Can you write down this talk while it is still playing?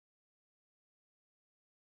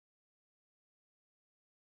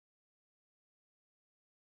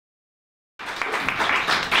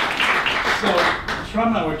Shram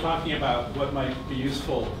and I were talking about what might be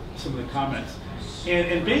useful, some of the comments.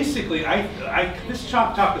 And basically, this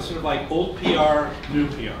chalk talk is sort of like old PR, new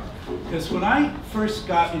PR. Because when I first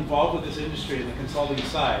got involved with this industry in the consulting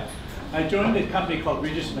side, I joined a company called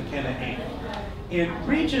Regis McKenna Inc. And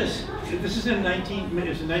Regis, this is in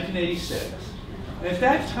 1986. And at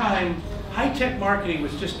that time, high-tech marketing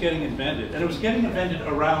was just getting invented, and it was getting invented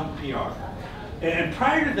around PR. And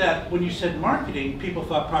prior to that, when you said marketing, people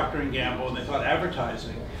thought Procter & Gamble, and they thought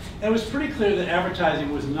advertising. And it was pretty clear that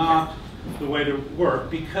advertising was not the way to work,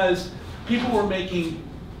 because people were making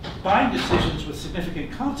buying decisions with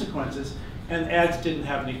significant consequences, and ads didn't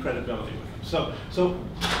have any credibility with them. So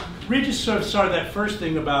Regis sort of started that first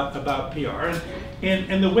thing about PR,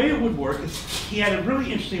 and the way it would work is he had a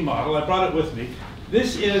really interesting model. I brought it with me.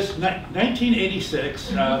 This is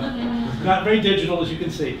 1986, not very digital as you can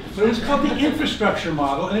see, but it was called the infrastructure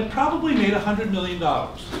model, and it probably made $100 million.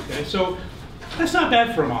 Okay, so that's not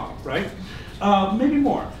bad for a model, right? Maybe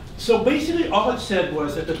more. So basically all it said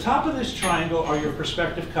was at the top of this triangle are your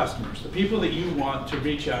prospective customers, the people that you want to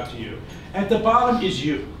reach out to you. At the bottom is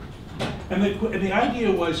you. And the idea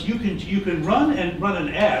was you can run an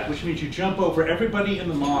ad, which means you jump over everybody in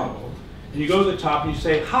the model, and you go to the top and you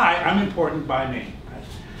say, hi, I'm important, by name.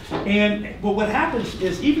 But what happens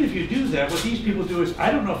is, even if you do that, what these people do is,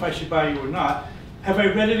 I don't know if I should buy you or not. Have I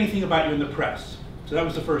read anything about you in the press? So that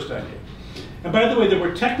was the first idea. And by the way, there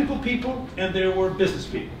were technical people and there were business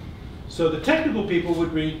people. So the technical people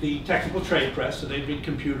would read the technical trade press, so they'd read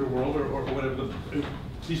Computer World or whatever.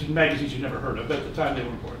 These are magazines you've never heard of, but at the time they were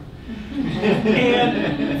important.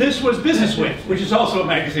 And this was Business Week, which is also a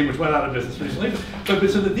magazine which went out of business recently.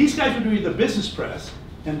 But so that these guys would read the business press,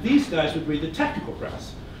 and these guys would read the technical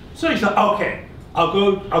press. So he said, okay, I'll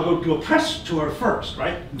go do a press tour first,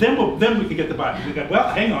 right? Then we can get the buy. We go,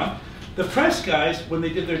 well, hang on. The press guys, when they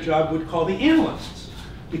did their job, would call the analysts,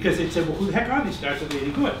 because they'd say, well, who the heck are these guys? Are they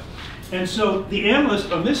any good? And so the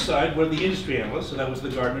analysts on this side were the industry analysts, so that was the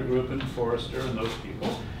Gardner Group and Forrester and those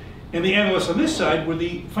people. And the analysts on this side were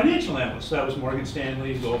the financial analysts. So that was Morgan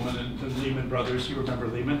Stanley, Goldman, and Lehman Brothers. You remember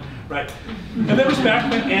Lehman, right? And that was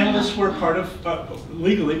back when analysts were part of,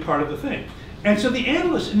 legally part of the thing. And so the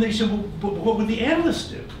analysts, and they said, well, what would the analysts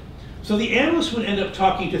do? So the analysts would end up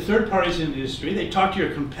talking to third parties in the industry. They'd talk to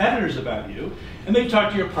your competitors about you, and they'd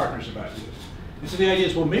talk to your partners about you. And so the idea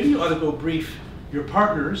is, well, maybe you ought to go brief your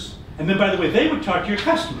partners, and then, by the way, they would talk to your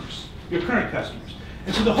customers, your current customers.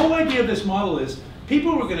 And so the whole idea of this model is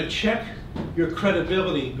people were going to check your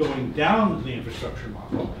credibility going down the infrastructure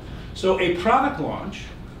model. So a product launch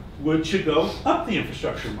should go up the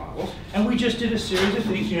infrastructure model, and we just did a series of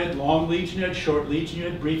things. You had long leads, and you had short leads, and you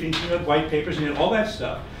had briefings, and you had white papers, and you had all that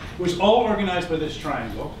stuff. It was all organized by this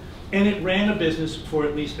triangle, and it ran a business for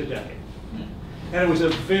at least a decade. And it was a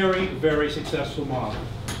very, very successful model.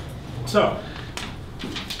 So,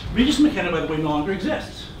 Regis McKenna, by the way, no longer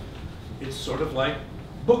exists. It's sort of like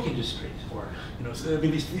book industry, or I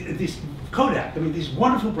mean, these Kodak. I mean, these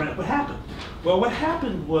wonderful brands. What happened? Well, what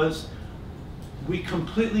happened was we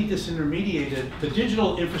completely disintermediated. The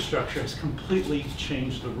digital infrastructure has completely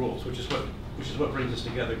changed the rules, which is what brings us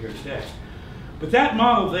together here today. But that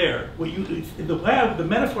model there, the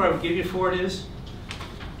metaphor I would give you for it is,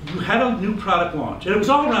 you had a new product launch, and it was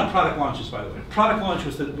all around product launches, by the way. Product launch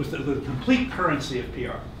was the complete currency of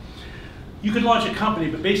PR. You could launch a company,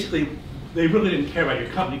 but basically, they really didn't care about your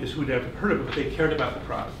company because who would ever heard of it, but they cared about the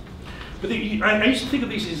product. But I used to think of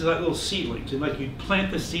these as like little seedlings, and like you'd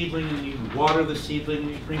plant the seedling, and you'd water the seedling,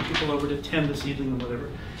 and you'd bring people over to tend the seedling and whatever.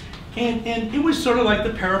 And it was sort of like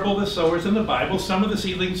the parable of the sowers in the Bible. Some of the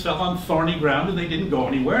seedlings fell on thorny ground and they didn't go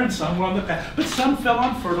anywhere, and some were on the path. But some fell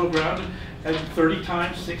on fertile ground and 30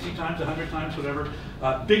 times, 60 times, 100 times, whatever.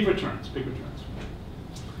 Big returns, big returns.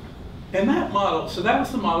 And that model, so that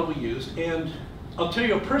was the model we used. And I'll tell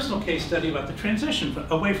you a personal case study about the transition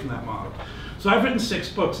away from that model. So I've written 6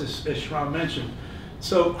 books, as Shram mentioned.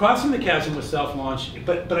 So Crossing the Chasm was self-launched,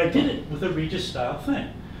 but I did it with a Regis-style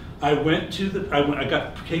thing. I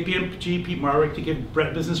got KPMG, Pete Marwick to give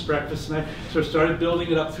business breakfast, and I sort of started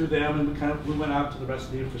building it up through them, and we went out to the rest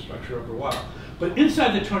of the infrastructure over a while. But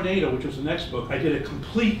Inside the Tornado, which was the next book, I did a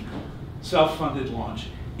complete self-funded launch,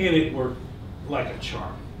 and it worked like a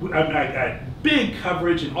charm. I had big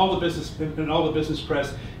coverage in all the business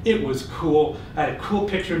press. It was cool. I had a cool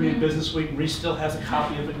picture of me in Business Week, and Reese still has a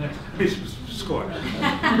copy of it next. Score.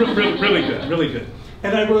 Really good, really good.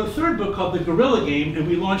 And I wrote a 3rd book called The Guerrilla Game, and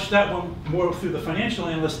we launched that one more through the financial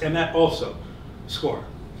analyst, and that also scored.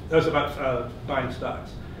 That was about buying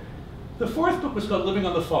stocks. The 4th book was called Living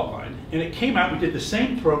on the Fault Line, and it came out, we did the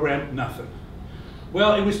same program, nothing.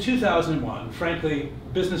 Well, it was 2001. Frankly,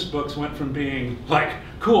 business books went from being like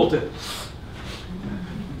cool to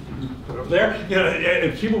put over there. You know,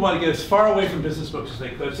 and people want to get as far away from business books as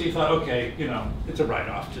they could. So you thought, okay, you know, it's a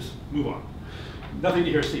write-off. Just move on. Nothing to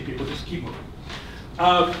hear or see, people. Just keep moving.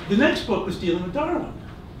 The next book was dealing with Darwin,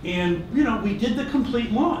 and you know, we did the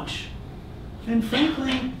complete launch, and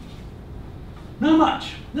frankly, not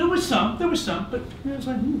much. There was some, but it was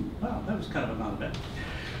like, wow, that was kind of a non-event.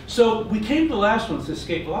 So we came to the last one, it's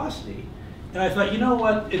Escape Velocity, and I thought, you know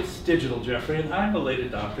what, it's digital, Geoffrey, and I'm a late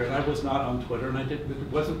adopter, and I was not on Twitter, and it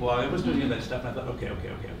wasn't blogging, I wasn't doing any of that stuff, and I thought, okay.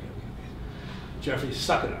 Geoffrey,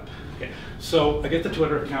 suck it up. Okay, so I get the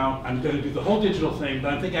Twitter account, I'm going to do the whole digital thing,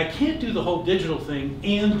 but I'm thinking I can't do the whole digital thing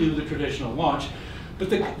and do the traditional launch.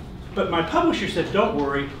 But my publisher said, don't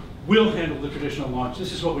worry, we'll handle the traditional launch.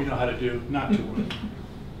 This is what we know how to do, not to worry.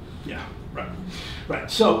 Yeah, right.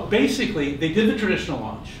 So basically, they did the traditional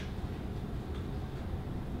launch.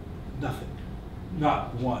 Nothing.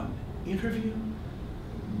 Not one interview,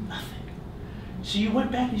 nothing. So you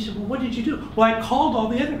went back and you said, well, what did you do? Well, I called all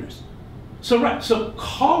the editors. So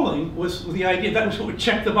calling was the idea, that was what would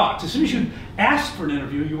check the box. As soon as you asked for an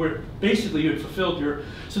interview, you had fulfilled your,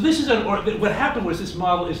 so this is, what happened was this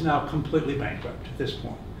model is now completely bankrupt at this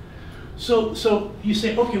point. So you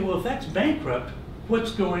say, okay, well, if that's bankrupt,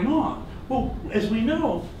 what's going on? Well, as we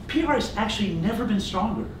know, PR has actually never been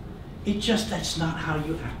stronger. That's not how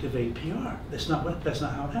you activate PR. That's not how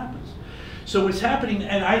it happens. So what's happening,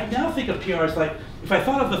 and I now think of PR as like, if I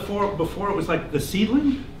thought of before it was like the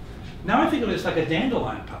seedling, now I think of it as like a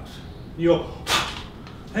dandelion puff. You go,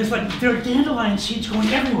 and it's like there are dandelion seeds going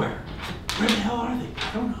everywhere. Where the hell are they?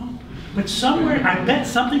 I don't know. But somewhere, I bet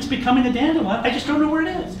something's becoming a dandelion. I just don't know where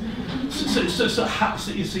it is. So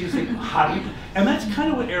you think, how do you? And that's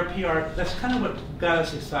kind of what AirPR. That's kind of what got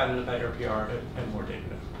us excited about AirPR and more data.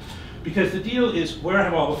 Because the deal is, where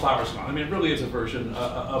have all the flowers gone? I mean, it really is a version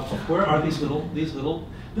of where are these little.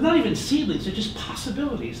 They're not even seedlings. They're just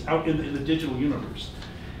possibilities out in the digital universe.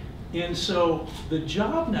 And so the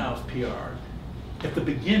job now of PR at the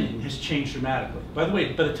beginning has changed dramatically. By the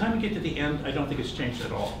way, by the time you get to the end, I don't think it's changed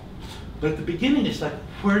at all. But at the beginning, it's like,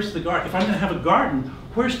 where's the garden? If I'm going to have a garden,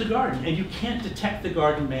 where's the garden? And you can't detect the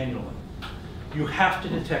garden manually. You have to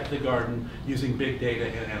detect the garden using big data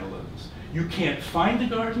and analytics. You can't find the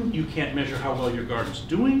garden. You can't measure how well your garden's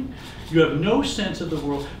doing. You have no sense of the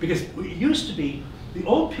world. Because it used to be, the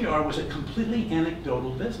old PR was a completely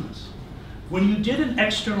anecdotal business. When you did an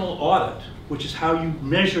external audit, which is how you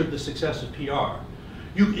measured the success of PR,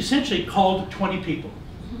 you essentially called 20 people.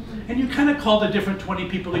 And you kind of called a different 20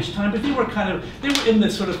 people each time, but they were in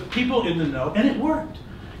the sort of people in the know, and it worked.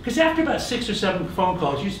 Because after about 6 or 7 phone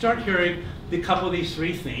calls, you start hearing a couple of these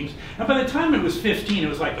 3 themes, and by the time it was 15, it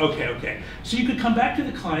was like, okay. So you could come back to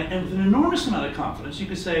the client, and with an enormous amount of confidence, you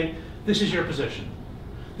could say, this is your position.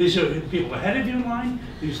 These are the people ahead of you in line,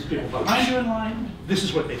 these are the people behind you in line, this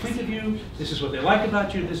is what they think of you, this is what they like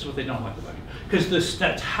about you, this is what they don't like about you. Because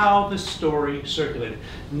that's how the story circulated.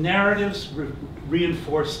 Narratives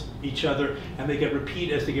reinforce each other, and they get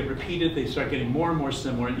repeated. As they get repeated, they start getting more and more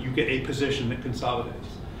similar, and you get a position that consolidates.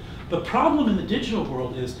 The problem in the digital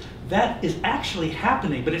world is that is actually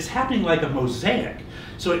happening, but it's happening like a mosaic.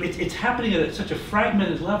 So it's happening at such a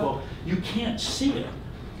fragmented level, you can't see it.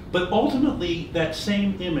 But ultimately, that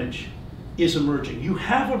same image is emerging. You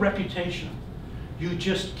have a reputation. You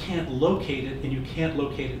just can't locate it, and you can't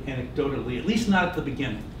locate it anecdotally, at least not at the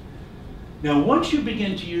beginning. Now, once you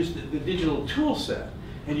begin to use the digital tool set,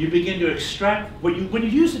 and you begin to extract, when you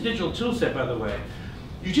use the digital tool set, by the way,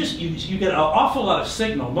 you get an awful lot of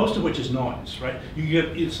signal, most of which is noise, right?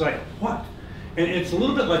 It's like, what? And it's a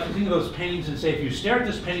little bit like you think of those paintings and say, if you stare at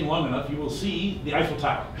this painting long enough, you will see the Eiffel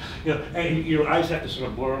Tower. You know, and your eyes have to sort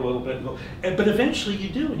of blur a little bit. But eventually you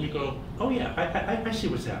do, and you go, oh yeah, I see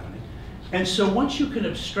what's happening. And so once you can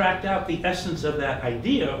abstract out the essence of that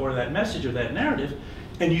idea or that message or that narrative,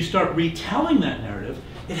 and you start retelling that narrative,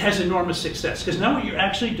 it has enormous success. Because now what you're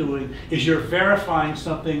actually doing is you're verifying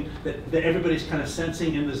something that everybody's kind of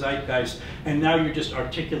sensing in the zeitgeist, and now you're just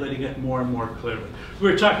articulating it more and more clearly. We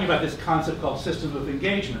were talking about this concept called systems of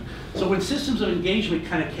engagement. So when systems of engagement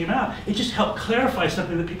kind of came out, it just helped clarify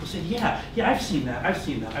something that people said, yeah, I've seen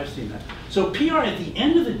that. So PR at the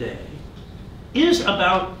end of the day is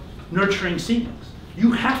about nurturing seedlings.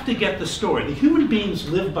 You have to get the story. The human beings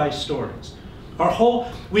live by stories.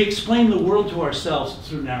 We explain the world to ourselves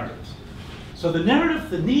through narratives. So the narrative,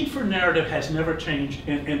 the need for narrative has never changed,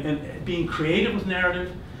 and being creative with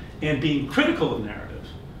narrative and being critical of narrative.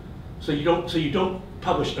 So you don't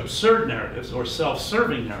publish absurd narratives or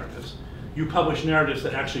self-serving narratives. You publish narratives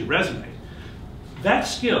that actually resonate. That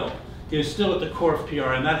skill is still at the core of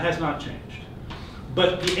PR, and that has not changed.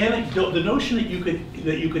 But the anecdote, the notion that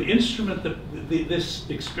you could instrument this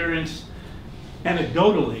experience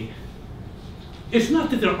anecdotally, it's not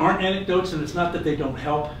that there aren't anecdotes and it's not that they don't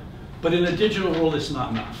help, but in a digital world it's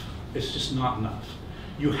not enough. It's just not enough.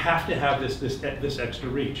 You have to have this extra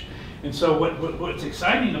reach. And so what's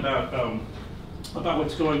exciting about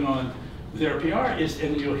what's going on with AirPR is,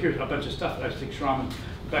 and you'll hear a bunch of stuff, I think Shram and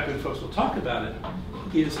Rebecca and folks will talk about it,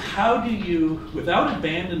 is how do you, without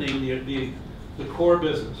abandoning the core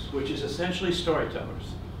business, which is essentially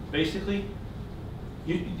storytellers, basically,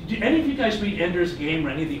 do any of you guys read Ender's Game or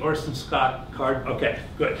any of the Orson Scott card? Okay,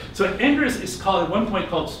 good. So Ender's is called, at one point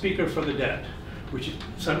called Speaker for the Dead, which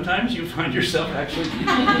sometimes you find yourself actually,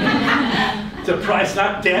 it's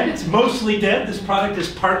not dead, it's mostly dead. This product is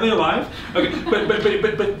partly alive. Okay,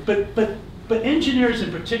 but engineers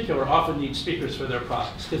in particular often need speakers for their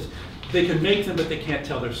products because they can make them, but they can't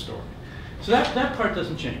tell their story. So that part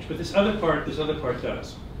doesn't change, but this other part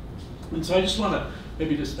does. And so I just want to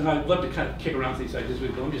maybe just, and I'd love to kind of kick around these ideas,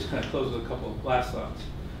 but let me just kind of close with a couple of last thoughts.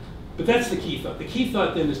 But that's the key thought. The key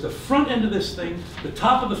thought then is the front end of this thing, the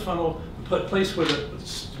top of the funnel, the place where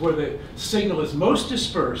the signal is most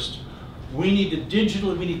dispersed. We need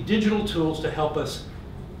digital tools to help us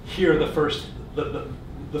hear the first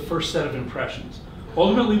set of impressions.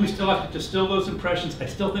 Ultimately, we still have to distill those impressions. I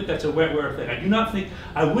still think that's a wetware thing.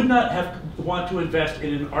 I would not want to invest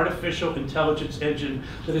in an artificial intelligence engine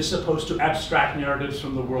that is supposed to abstract narratives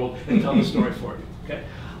from the world and tell the story for you. Okay?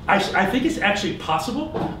 I think it's actually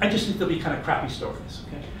possible. I just think they'll be kind of crappy stories.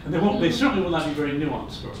 Okay? And they certainly will not be very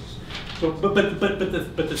nuanced stories. So, but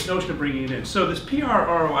this notion of bringing it in. So this PR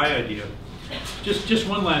ROI idea, just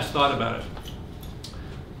one last thought about it.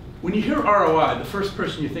 When you hear ROI, the first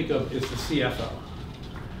person you think of is the CFO.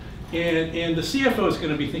 And the CFO is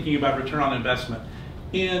going to be thinking about return on investment.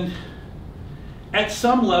 And at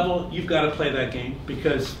some level, you've got to play that game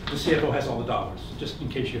because the CFO has all the dollars, just in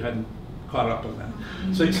case you hadn't caught up on that.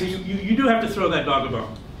 So you do have to throw that dog a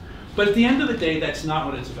bone. But at the end of the day, that's not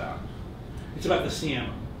what it's about. It's about the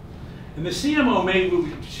CMO. And the CMO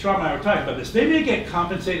Shram and I were talking about this, they may get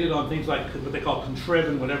compensated on things like what they call contrib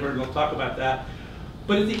and whatever, and they'll talk about that.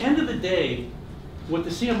 But at the end of the day, what the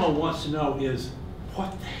CMO wants to know is,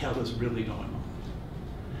 what the hell is really going on?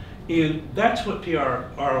 And that's what PR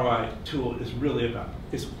ROI tool is really about,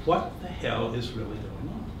 is what the hell is really going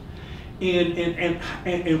on?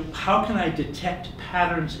 And how can I detect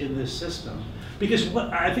patterns in this system? Because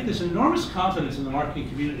I think there's enormous confidence in the marketing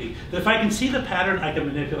community that if I can see the pattern, I can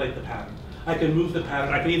manipulate the pattern. I can move the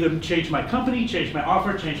pattern. I can either change my company, change my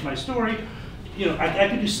offer, change my story. You know, I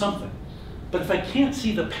can do something. But if I can't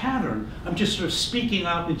see the pattern, I'm just sort of speaking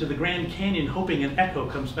out into the Grand Canyon, hoping an echo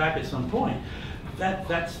comes back at some point.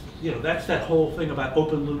 That's that whole thing about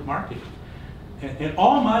open loop marketing. And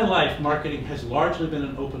all my life, marketing has largely been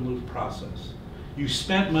an open loop process. You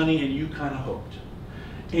spent money and you kind of hoped.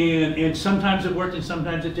 And sometimes it worked and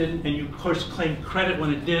sometimes it didn't, and you of course claimed credit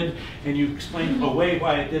when it did, and you explained away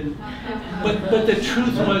why it didn't. But the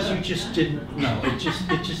truth was you just didn't know.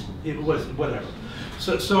 It was whatever.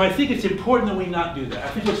 So I think it's important that we not do that. I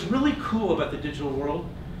think what's really cool about the digital world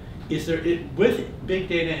is with big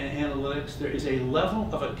data and analytics, there is a level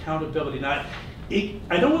of accountability. Now,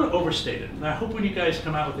 I don't want to overstate it, and I hope when you guys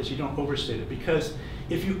come out with this, you don't overstate it, because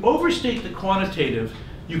if you overstate the quantitative,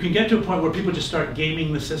 you can get to a point where people just start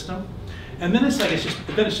gaming the system, and then it's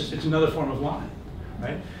another form of lying,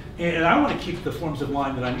 right? And I want to keep the forms of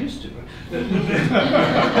lying that I'm used to. But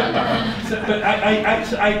I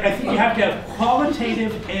think you have to have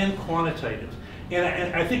qualitative and quantitative.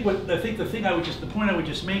 And I think the point I would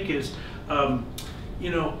just make is,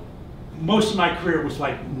 you know, most of my career was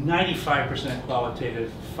like 95%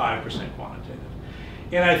 qualitative, 5% quantitative.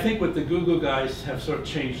 And I think what the Google guys have sort of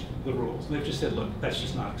changed the rules. And they've just said, look, that's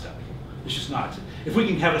just not acceptable. It's just not acceptable. If we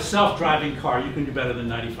can have a self-driving car, you can do better than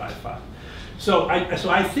 95.5. So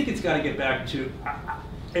I think it's got to get back to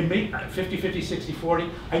 50, 50, 60, 40.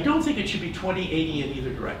 I don't think it should be 20, 80 in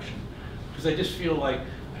either direction, because I just feel like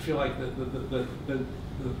the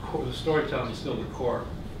storytelling is still the core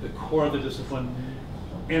of the discipline.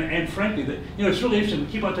 And frankly, you know, it's really interesting.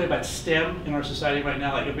 We keep on talking about STEM in our society right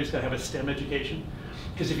now. Like everybody's got to have a STEM education,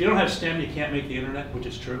 because if you don't have STEM, you can't make the internet, which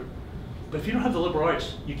is true. But if you don't have the liberal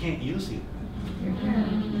arts, you can't use the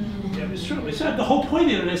internet. Yeah, it's true. The whole point of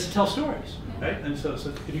the internet is to tell stories, right? And so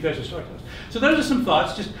if you guys are storytellers. So those are some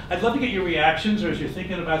thoughts. I'd love to get your reactions, or as you're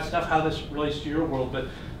thinking about stuff, how this relates to your world. But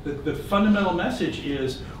the fundamental message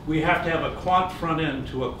is we have to have a quant front end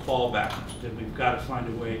to a qual back end. And we've got to find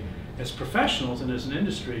a way as professionals and as an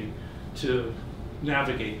industry to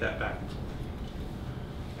navigate that back and forth.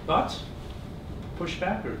 Thoughts?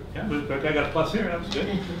 Pushback? Or, yeah, I got a plus here, that was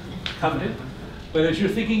good. Coveted. But as you're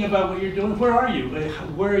thinking about what you're doing, where are you?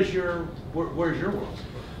 Where's your world?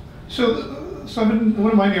 So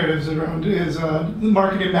one of my narratives around is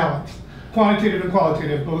market imbalance, quantitative and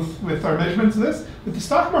qualitative, both with our measurements of this, with the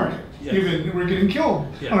stock market. Yes. Even we're getting killed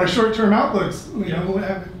on our short-term outlooks. You know, what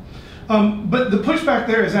have you. But the pushback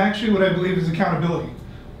there is actually what I believe is accountability,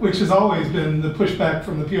 which has always been the pushback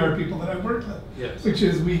from the PR people that I've worked with. Yes. Which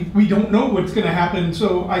is we don't know what's going to happen,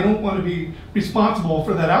 so I don't want to be responsible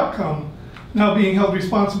for that outcome. Now being held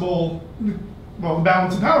responsible, well, the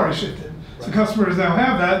balance of power has shifted. Right. So customers now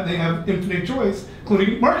have that, they have infinite choice,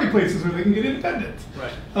 including marketplaces where they can get independent.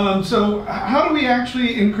 Right. So how do we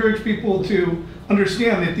actually encourage people to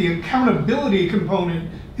understand that the accountability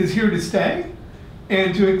component is here to stay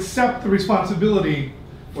and to accept the responsibility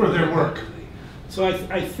for their work? So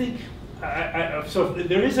I think, so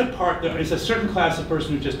there is a certain class of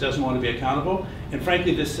person who just doesn't want to be accountable, and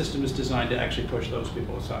frankly this system is designed to actually push those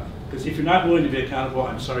people aside. Because if you're not willing to be accountable,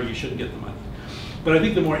 I'm sorry, you shouldn't get the money. But I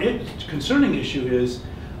think the more concerning issue is,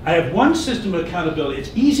 I have one system of accountability.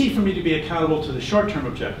 It's easy for me to be accountable to the short-term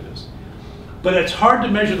objectives, but it's hard to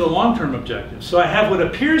measure the long-term objectives. So I have what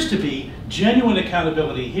appears to be genuine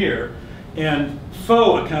accountability here, and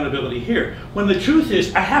faux accountability here. When the truth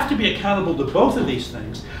is, I have to be accountable to both of these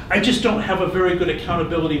things. I just don't have a very good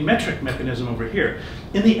accountability metric mechanism over here.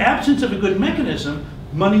 In the absence of a good mechanism,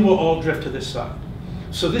 money will all drift to this side.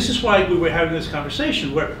 So this is why we were having this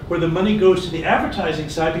conversation where the money goes to the advertising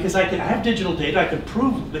side, because I have digital data, I can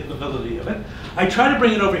prove the validity of it. I try to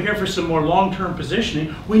bring it over here for some more long-term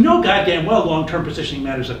positioning. We know goddamn well long-term positioning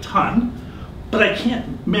matters a ton, but I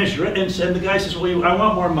can't measure it. And the guy says, well, I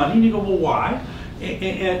want more money. And you go, well, why?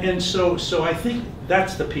 And so I think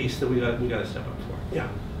that's the piece that we got to step up for. Yeah.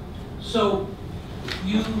 So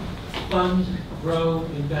you fund, grow,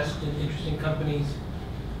 invest in interesting companies.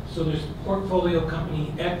 So there's portfolio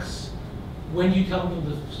company X. When you tell them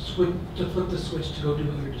to flip the switch to go do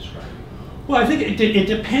what you're describing? Well, I think it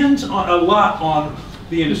depends a lot on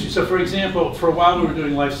the industry. So for example, for a while we were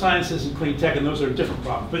doing life sciences and clean tech, and those are different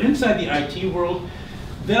problems. But inside the IT world,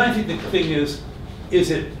 then I think the thing is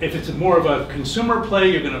if it's more of a consumer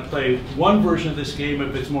play, you're going to play one version of this game.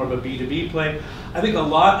 If it's more of a B2B play, I think a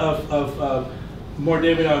lot of more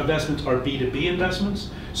David investments are B2B investments.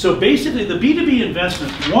 So basically the B2B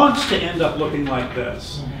investment wants to end up looking like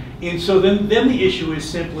this. And so then the issue is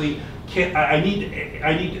simply, so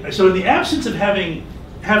in the absence of having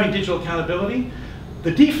digital accountability,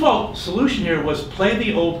 the default solution here was play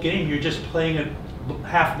the old game. You're just playing it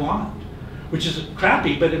half blind, which is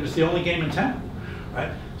crappy, but it was the only game in town,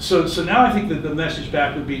 right? So now I think that the message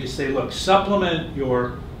back would be to say, look, supplement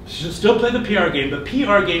still play the PR game. The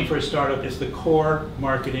PR game for a startup is the core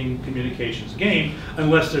marketing communications game,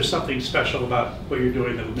 unless there's something special about what you're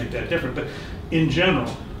doing that would make that different. But in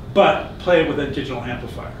general, play it with a digital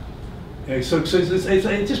amplifier. Okay, so it's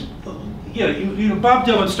just, you know, Bob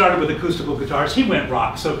Dylan started with acoustical guitars. He went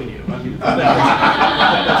rock. So can you. I mean,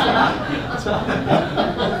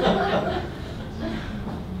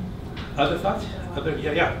 other thoughts?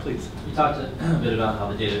 Yeah, please. You talked a bit about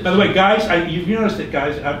how the data. By the way, guys, you've noticed that,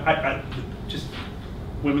 guys. I just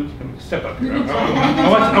women, step up here. I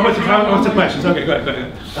want some questions. Okay, go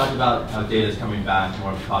ahead. You talked about how data is coming back,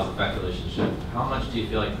 more of a cause-effect relationship. How much do you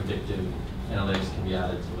feel like predictive analytics can be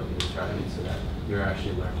added to what you're describing so that you're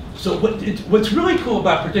actually learning? So what's really cool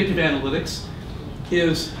about predictive analytics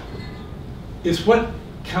is what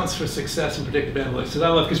counts for success in predictive analytics.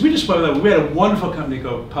 Because we had a wonderful company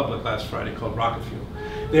go public last Friday called Rocket Fuel.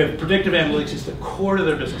 They have predictive analytics. It's the core to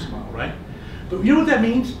their business model, right? But you know what that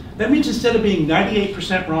means? That means instead of being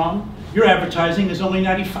 98% wrong, your advertising is only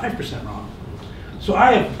 95% wrong. So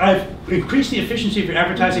I've increased the efficiency of your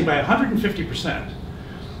advertising by 150%.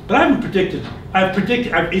 But I haven't predicted.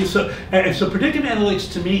 So predictive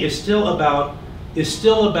analytics to me is still about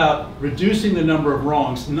reducing the number of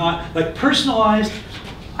wrongs, not like personalized.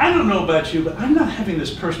 I don't know about you, but I'm not having this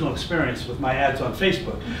personal experience with my ads on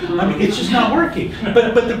Facebook. I mean, it's just not working.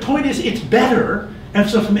 But the point is, it's better. And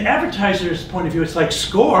so from the advertiser's point of view, it's like,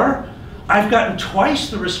 score. I've gotten twice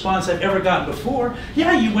the response I've ever gotten before.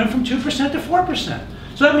 Yeah, you went from 2% to 4%.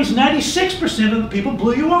 So that means 96% of the people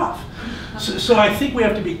blew you off. So I think we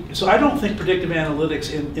have to be, so I don't think predictive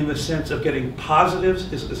analytics in the sense of getting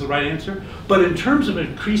positives is the right answer. But in terms of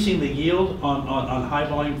increasing the yield on high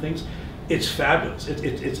volume things, it's fabulous.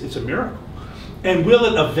 It's a miracle. And will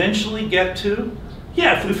it eventually get to?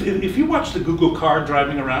 Yeah, if you watch the Google car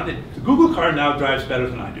driving around, the Google car now drives better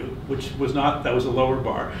than I do, which was not, that was a lower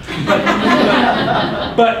bar.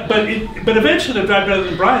 But eventually it'll drive better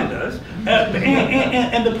than Brian does.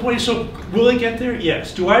 And the point is, so will it get there?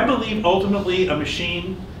 Yes. Do I believe ultimately a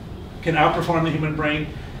machine can outperform the human brain?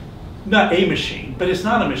 Not a machine, but it's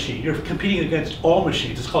not a machine. You're competing against all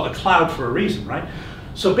machines. It's called a cloud for a reason, right?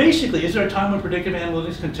 So basically, is there a time when predictive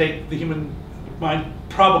analytics can take the human mind?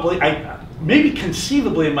 Probably. Maybe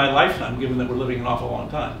conceivably in my lifetime, given that we're living an awful long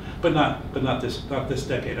time, but not this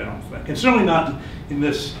decade, I don't think, and certainly not in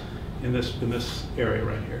this area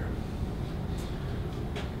right here.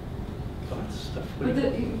 But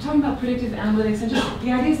talking about predictive analytics, and just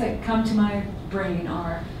the ideas that come to my brain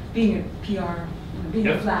are being a PR, being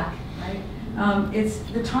a FLAC, right? It's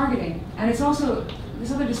the targeting, and it's also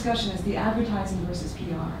this other discussion is the advertising versus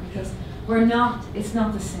PR, because it's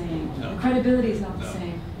not the same. No. The credibility is not the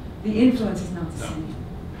same. The influence is not the same.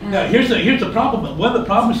 And now here's the problem. One of the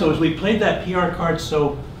problems though is we played that PR card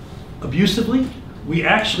so abusively, we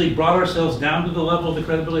actually brought ourselves down to the level of the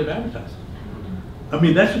credibility of advertising. I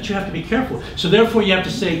mean, that's what you have to be careful. So therefore you have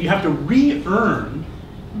to say, you have to re-earn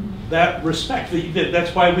that respect.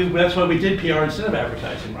 That's why we did PR instead of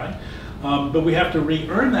advertising, right? But we have to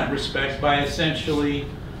re-earn that respect by essentially,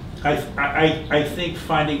 I think,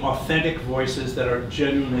 finding authentic voices that are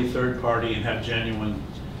genuinely third party and have genuine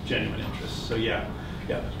interests. So yeah.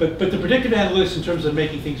 But the predictive analytics in terms of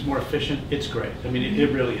making things more efficient, it's great. I mean,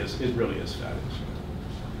 it really is fabulous.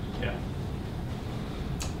 Yeah.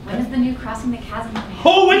 When is the new Crossing the Chasm coming out?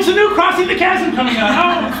 Oh, when's the new Crossing the Chasm coming out?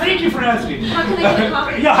 Oh, thank you for asking. How can they get a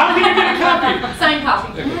copy? Yeah, how can you get a copy? Signed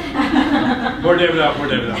copy. More David out.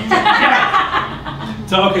 Yeah.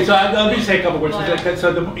 So okay, so let me say a couple words.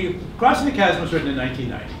 So the Crossing the Chasm was written in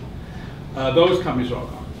 1990. Those companies are all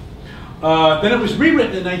gone. Then it was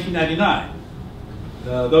rewritten in 1999.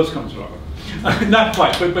 Those companies are all gone. Not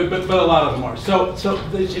quite, but a lot of them are. So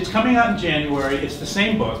it's coming out in January. It's the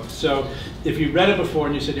same book. So if you read it before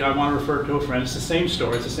and you said, I want to refer to a friend, it's the same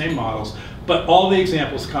story, it's the same models, but all the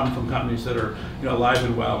examples come from companies that are alive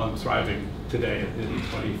and well and thriving today in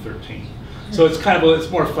 2013. So it's it's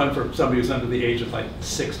more fun for somebody who's under the age of like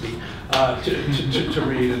 60 to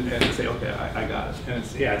read and say, okay, I got it. And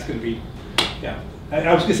it's going to be,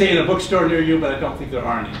 I was going to say in a bookstore near you, but I don't think there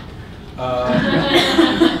are any.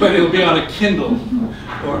 But it'll be on a Kindle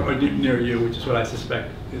or near you, which is what I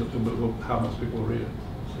suspect how most people will read it.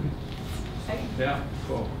 Yeah,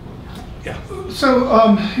 cool. Yeah. So,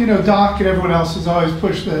 Doc and everyone else has always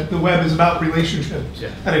pushed that the web is about relationships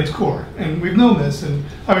at its core. And we've known this. And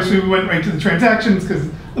obviously we went right to the transactions because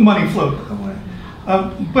the money flowed that way.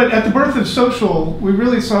 But at the birth of social, we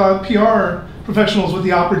really saw PR professionals with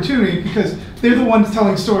the opportunity because they're the ones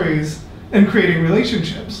telling stories and creating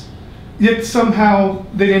relationships. Yet somehow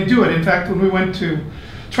they didn't do it. In fact, when we went to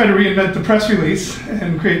try to reinvent the press release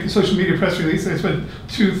and create the social media press release, they spent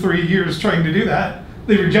 2-3 years trying to do that.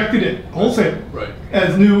 They rejected it wholesale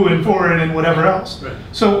as new and foreign and whatever else. Right.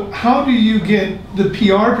 So how do you get the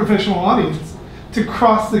PR professional audience to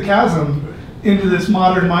cross the chasm into this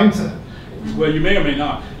modern mindset? Well, you may or may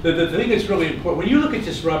not. The thing that's really important, when you look at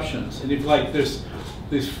disruptions, and if like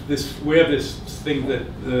we have this thing that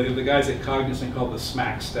the guys at Cognizant call the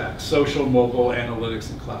SMAC stack: social, mobile, analytics,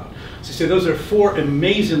 and cloud. So you say those are 4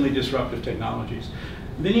 amazingly disruptive technologies.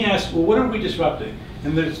 And then you ask, well, what are we disrupting?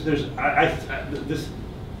 And there's this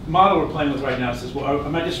model we're playing with right now says, well,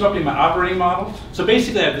 am I disrupting my operating model? So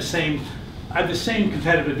basically, I have the same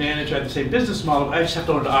competitive advantage, I have the same business model, but I just have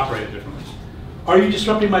to learn to operate it differently. Are you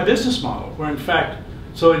disrupting my business model? Where in fact,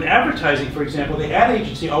 so in advertising, for example, the ad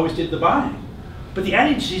agency always did the buying. But the ad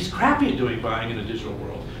agency is crappy at doing buying in a digital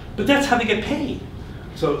world. But that's how they get paid.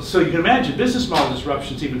 So you can imagine business model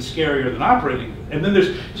disruption is even scarier than operating. And then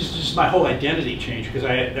there's just my whole identity change because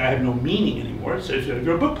I have no meaning anymore. So if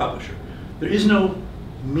you're a book publisher, there is no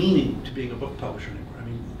meaning to being a book publisher anymore. I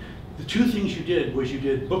mean, the 2 things you did was you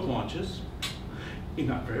did book launches,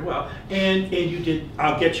 not very well, and you did,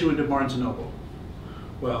 I'll get you into Barnes & Noble.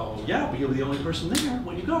 Well, yeah, but you're the only person there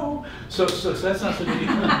when you go. So that's not something.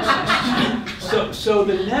 So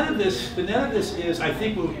the net of this is, I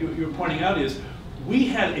think what you're pointing out is,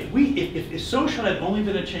 if social had only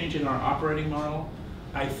been a change in our operating model,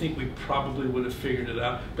 I think we probably would have figured it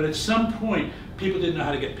out. But at some point, people didn't know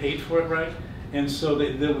how to get paid for it right, and so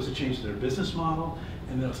there was a change to their business model,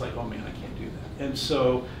 and then it's like, oh man, I can't do that. And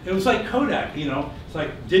so it was like Kodak, it's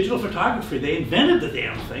like digital photography. They invented the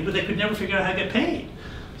damn thing, but they could never figure out how to get paid.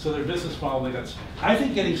 So their business model, I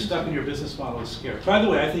think getting stuck in your business model is scary. By the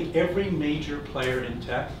way, I think every major player in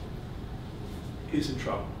tech is in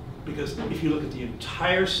trouble. Because if you look at the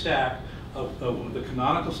entire stack of the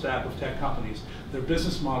canonical stack of tech companies, their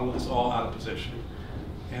business model is all out of position.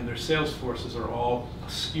 And their sales forces are all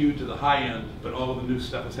skewed to the high end, but all of the new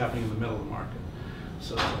stuff is happening in the middle of the market.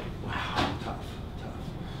 So it's like, wow, tough.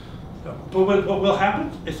 But what will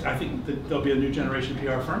happen is I think that there'll be a new generation of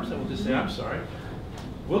PR firms that will just say, I'm sorry,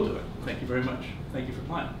 we'll do it. Thank you very much. Thank you for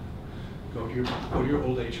playing. Go to your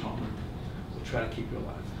old age home. We'll try to keep you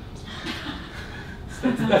alive.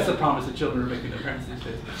 That's the promise that children are making their parents these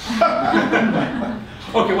days.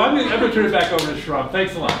 Okay, well, I'm going to turn it back over to Shram.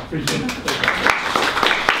 Thanks a lot. Appreciate it.